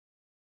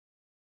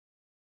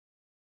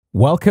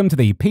Welcome to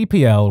the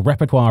PPL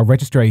Repertoire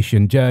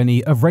Registration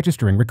journey of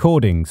registering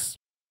recordings.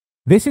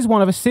 This is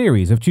one of a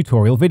series of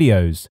tutorial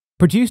videos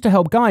produced to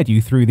help guide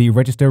you through the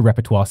Register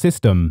Repertoire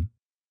system.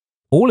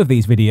 All of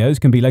these videos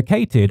can be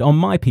located on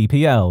My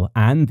PPL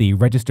and the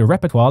Register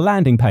Repertoire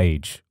landing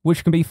page,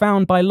 which can be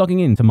found by logging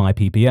into My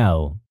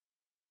PPL.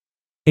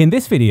 In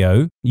this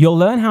video, you'll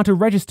learn how to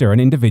register an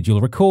individual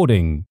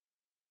recording.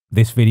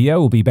 This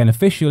video will be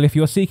beneficial if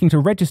you're seeking to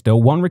register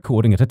one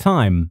recording at a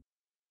time.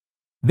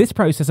 This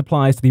process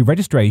applies to the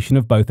registration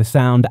of both a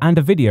sound and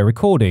a video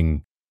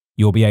recording.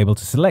 You'll be able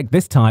to select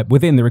this type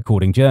within the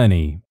recording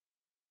journey.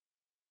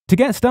 To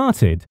get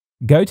started,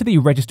 go to the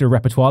Register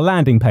Repertoire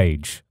landing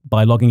page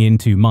by logging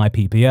into My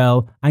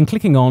PPL and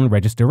clicking on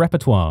Register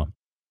Repertoire.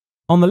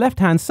 On the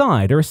left-hand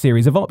side are a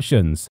series of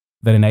options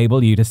that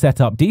enable you to set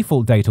up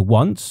default data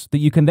once that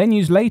you can then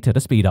use later to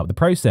speed up the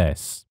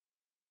process.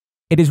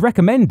 It is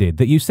recommended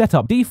that you set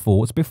up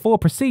defaults before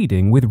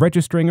proceeding with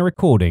registering a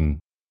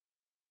recording.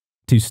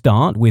 To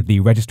start with the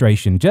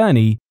registration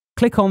journey,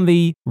 click on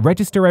the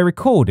Register a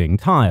Recording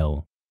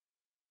tile.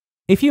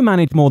 If you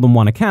manage more than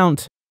one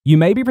account, you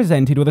may be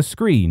presented with a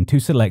screen to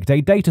select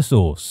a data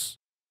source.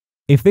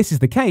 If this is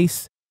the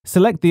case,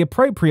 select the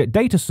appropriate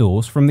data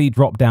source from the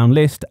drop-down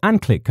list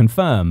and click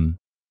Confirm.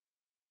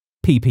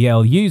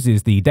 PPL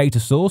uses the data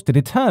source to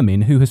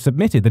determine who has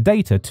submitted the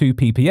data to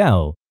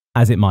PPL,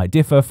 as it might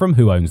differ from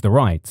who owns the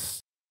rights.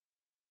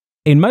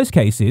 In most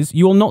cases,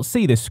 you will not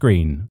see this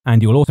screen,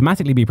 and you will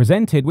automatically be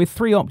presented with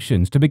three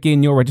options to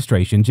begin your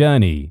registration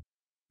journey.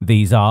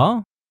 These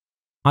are: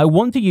 I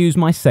want to use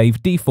my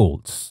saved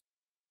defaults,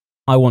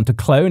 I want to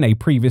clone a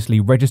previously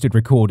registered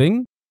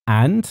recording,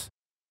 and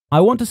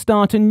I want to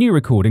start a new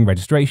recording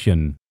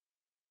registration.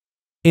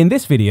 In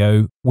this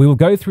video, we will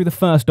go through the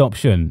first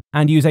option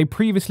and use a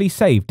previously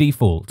saved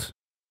default.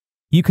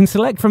 You can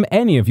select from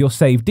any of your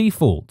saved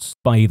defaults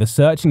by either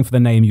searching for the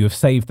name you have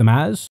saved them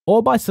as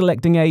or by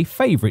selecting a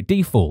favorite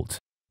default,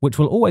 which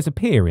will always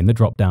appear in the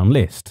drop-down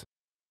list.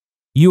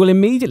 You will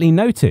immediately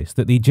notice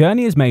that the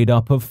journey is made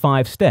up of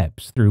 5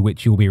 steps through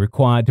which you will be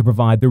required to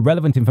provide the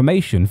relevant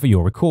information for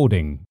your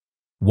recording.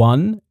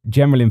 1.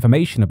 General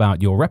information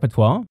about your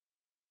repertoire.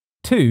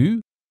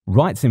 2.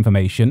 Rights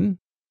information.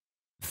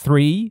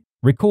 3.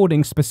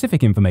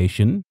 Recording-specific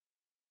information.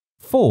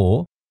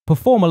 4.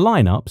 Performer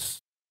lineups.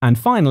 And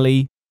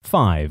finally,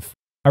 5.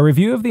 A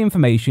review of the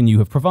information you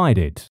have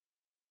provided.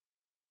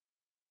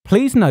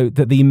 Please note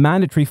that the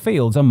mandatory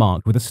fields are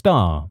marked with a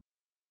star.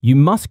 You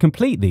must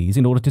complete these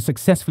in order to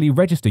successfully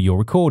register your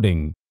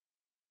recording.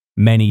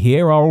 Many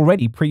here are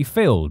already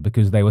pre-filled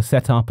because they were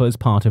set up as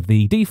part of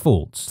the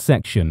Defaults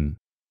section.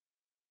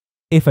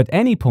 If at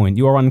any point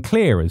you are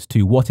unclear as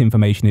to what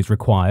information is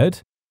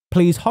required,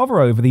 please hover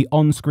over the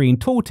on-screen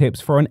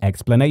tooltips for an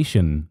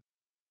explanation.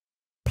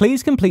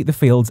 Please complete the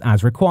fields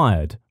as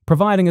required,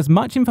 providing as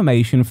much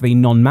information for the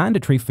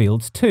non-mandatory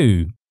fields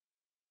too.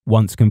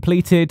 Once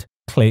completed,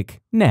 click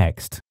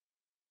Next.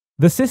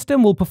 The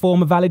system will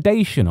perform a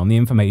validation on the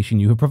information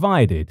you have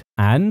provided,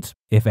 and,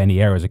 if any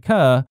errors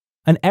occur,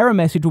 an error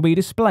message will be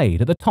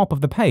displayed at the top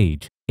of the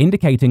page,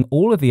 indicating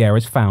all of the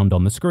errors found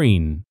on the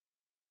screen.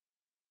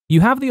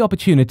 You have the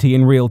opportunity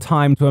in real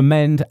time to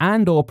amend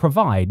and/or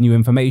provide new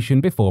information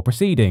before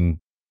proceeding.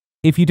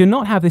 If you do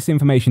not have this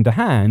information to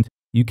hand,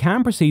 you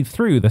can proceed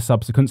through the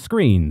subsequent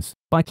screens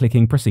by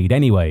clicking Proceed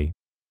Anyway.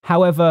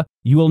 However,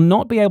 you will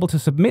not be able to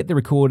submit the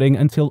recording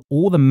until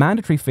all the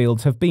mandatory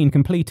fields have been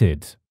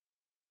completed.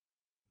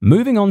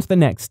 Moving on to the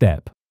next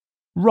step,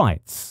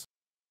 Rights.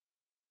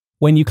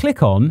 When you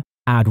click on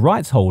Add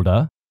Rights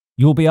Holder,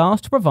 you'll be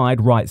asked to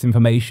provide rights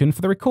information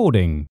for the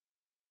recording.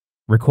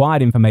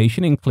 Required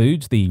information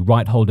includes the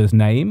right holder's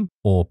name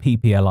or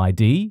PPL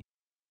ID,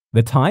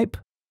 the type,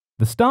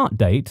 the start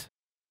date,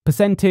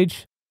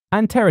 percentage,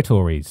 and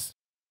territories.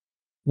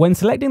 When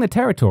selecting the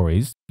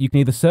territories, you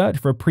can either search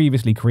for a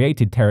previously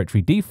created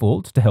territory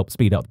default to help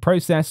speed up the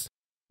process,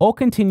 or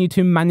continue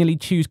to manually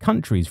choose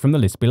countries from the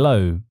list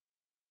below.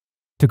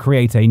 To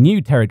create a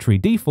new territory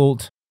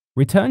default,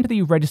 return to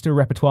the Register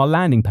Repertoire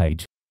landing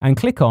page and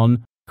click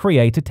on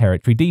Create a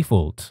Territory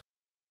Default.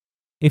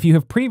 If you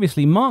have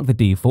previously marked the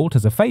default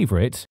as a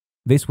favorite,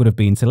 this would have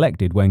been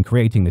selected when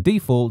creating the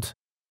default,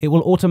 it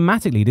will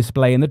automatically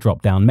display in the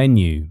drop-down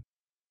menu.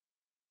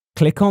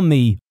 Click on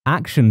the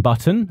Action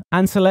button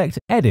and select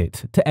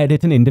Edit to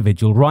edit an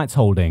individual rights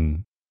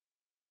holding.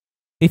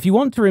 If you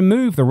want to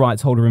remove the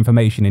rights holder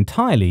information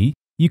entirely,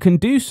 you can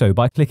do so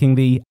by clicking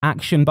the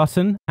Action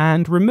button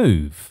and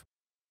Remove.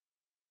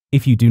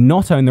 If you do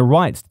not own the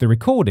rights to the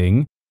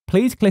recording,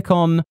 please click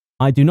on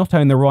I do not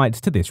own the rights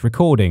to this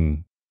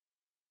recording.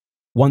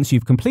 Once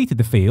you've completed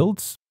the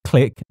fields,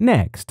 click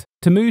Next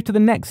to move to the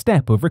next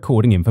step of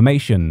recording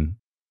information.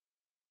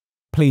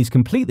 Please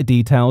complete the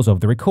details of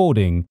the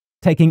recording,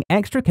 taking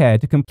extra care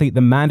to complete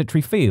the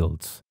mandatory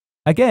fields.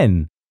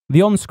 Again,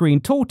 the on-screen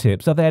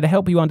tooltips are there to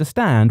help you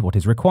understand what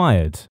is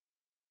required.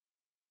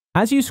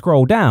 As you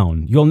scroll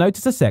down, you'll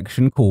notice a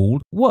section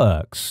called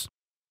Works.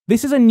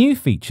 This is a new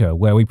feature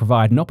where we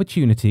provide an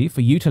opportunity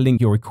for you to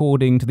link your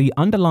recording to the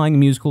underlying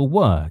musical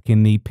work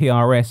in the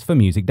PRS for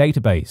Music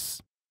database.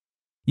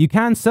 You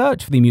can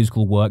search for the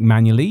musical work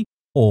manually,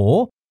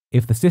 or,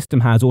 if the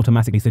system has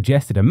automatically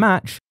suggested a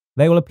match,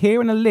 they will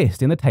appear in a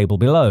list in the table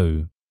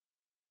below.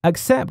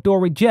 Accept or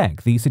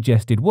reject the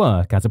suggested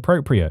work as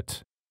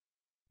appropriate.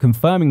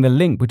 Confirming the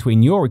link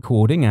between your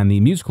recording and the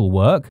musical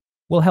work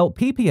will help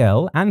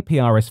PPL and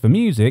PRS for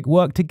Music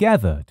work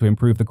together to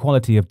improve the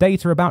quality of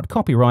data about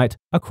copyright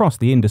across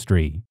the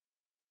industry.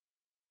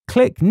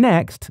 Click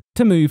Next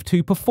to move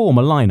to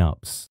Performer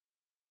Lineups.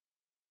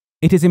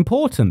 It is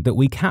important that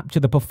we capture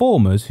the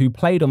performers who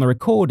played on the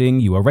recording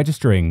you are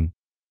registering.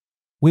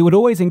 We would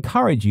always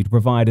encourage you to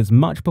provide as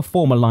much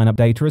performer lineup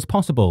data as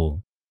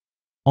possible.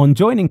 On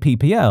joining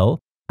PPL,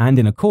 and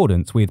in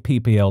accordance with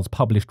PPL's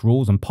published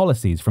rules and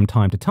policies from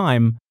time to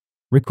time,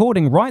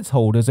 recording rights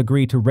holders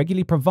agree to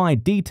regularly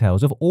provide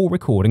details of all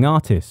recording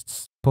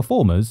artists,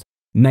 performers,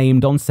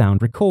 named on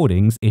sound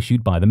recordings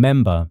issued by the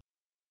member.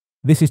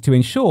 This is to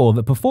ensure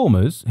that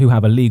performers, who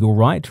have a legal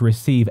right to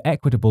receive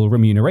equitable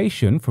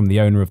remuneration from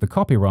the owner of the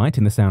copyright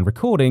in the sound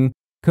recording,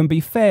 can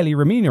be fairly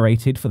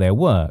remunerated for their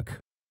work.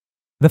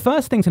 The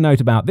first thing to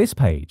note about this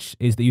page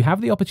is that you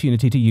have the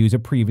opportunity to use a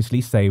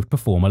previously saved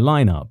performer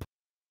lineup.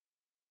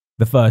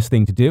 The first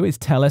thing to do is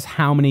tell us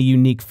how many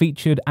unique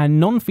featured and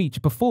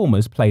non-featured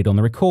performers played on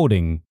the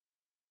recording.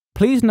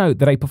 Please note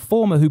that a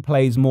performer who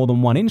plays more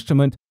than one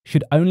instrument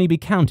should only be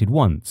counted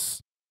once.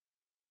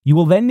 You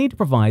will then need to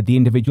provide the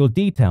individual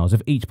details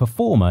of each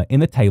performer in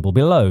the table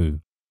below.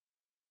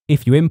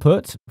 If you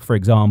input, for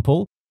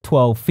example,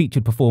 12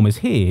 featured performers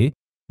here,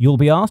 you'll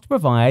be asked to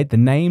provide the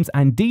names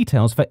and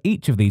details for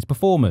each of these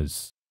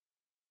performers.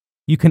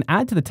 You can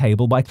add to the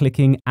table by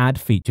clicking Add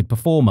Featured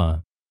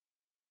Performer.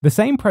 The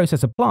same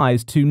process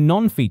applies to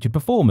non-featured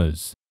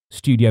performers,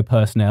 studio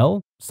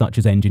personnel, such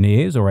as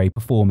engineers or a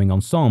performing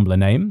ensemble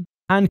name,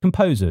 and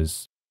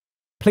composers.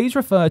 Please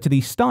refer to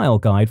the Style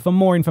Guide for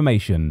more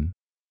information.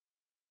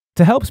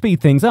 To help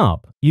speed things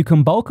up, you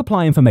can bulk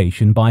apply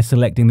information by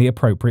selecting the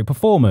appropriate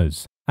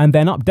performers, and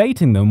then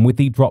updating them with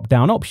the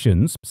drop-down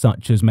options,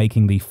 such as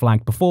making the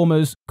flagged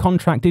performers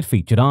contracted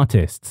featured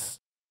artists.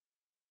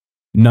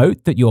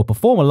 Note that your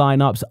performer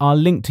lineups are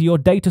linked to your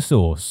data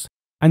source,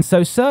 and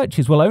so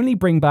searches will only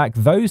bring back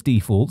those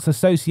defaults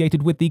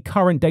associated with the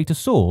current data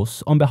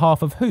source on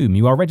behalf of whom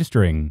you are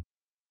registering.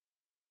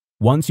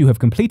 Once you have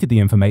completed the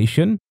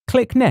information,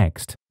 click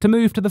Next to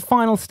move to the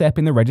final step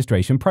in the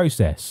registration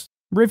process,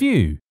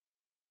 Review.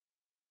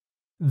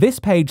 This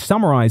page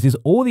summarizes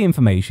all the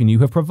information you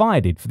have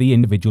provided for the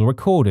individual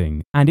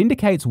recording and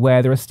indicates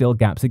where there are still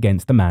gaps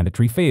against the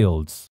mandatory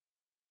fields.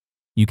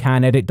 You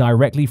can edit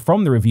directly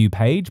from the review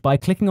page by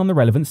clicking on the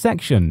relevant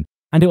section,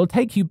 and it will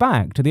take you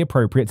back to the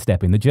appropriate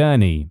step in the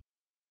journey.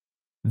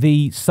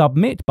 The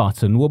Submit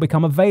button will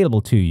become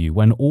available to you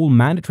when all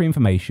mandatory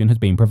information has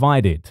been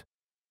provided.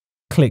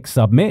 Click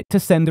Submit to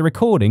send the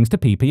recordings to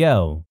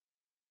PPL.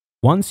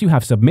 Once you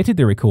have submitted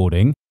the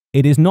recording,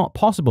 it is not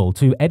possible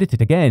to edit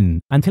it again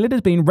until it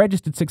has been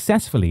registered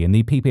successfully in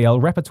the PPL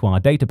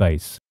Repertoire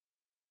database.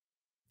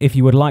 If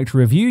you would like to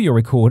review your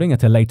recording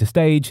at a later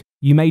stage,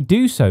 you may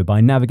do so by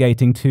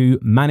navigating to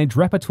Manage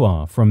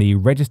Repertoire from the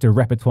Register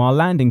Repertoire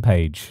landing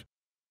page.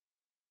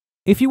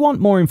 If you want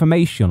more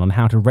information on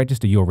how to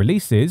register your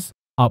releases,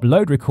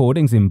 upload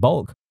recordings in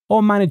bulk,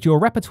 or manage your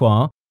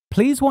repertoire,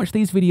 please watch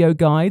these video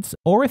guides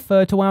or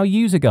refer to our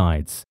user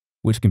guides,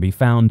 which can be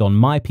found on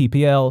My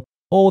PPL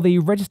or the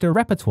Register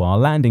Repertoire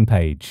landing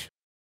page.